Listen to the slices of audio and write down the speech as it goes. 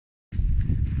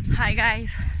Hi guys,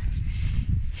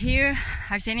 here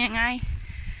Arsenia and I,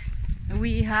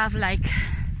 we have like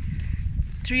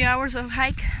 3 hours of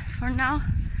hike for now,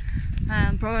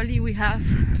 and probably we have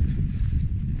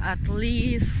at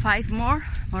least 5 more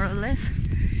or less.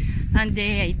 And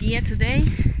the idea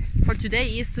for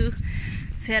today is to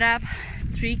set up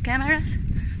 3 cameras,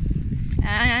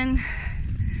 and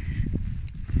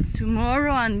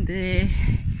tomorrow and the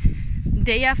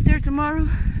day after tomorrow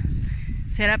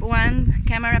set up 1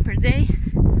 camera per day.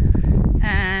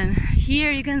 And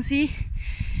here you can see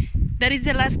that is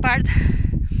the last part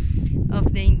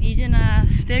of the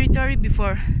indigenous territory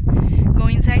before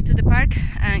going inside to the park.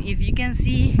 And if you can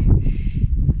see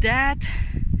that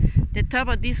the top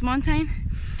of this mountain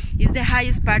is the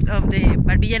highest part of the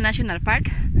Barbilla National Park,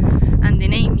 and the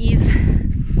name is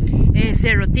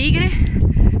Cerro Tigre,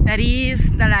 that is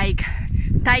like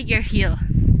Tiger Hill.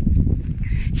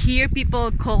 Here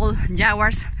people call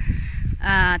Jaguars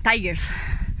tigers,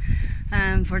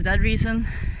 and for that reason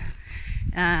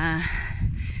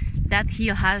that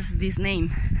hill has this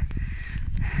name.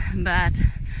 But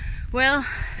well,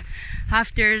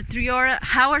 after 3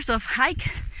 hours of hike,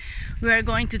 we are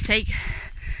going to take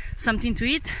something to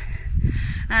eat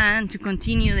and to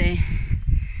continue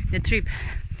the trip.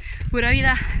 Pura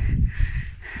vida.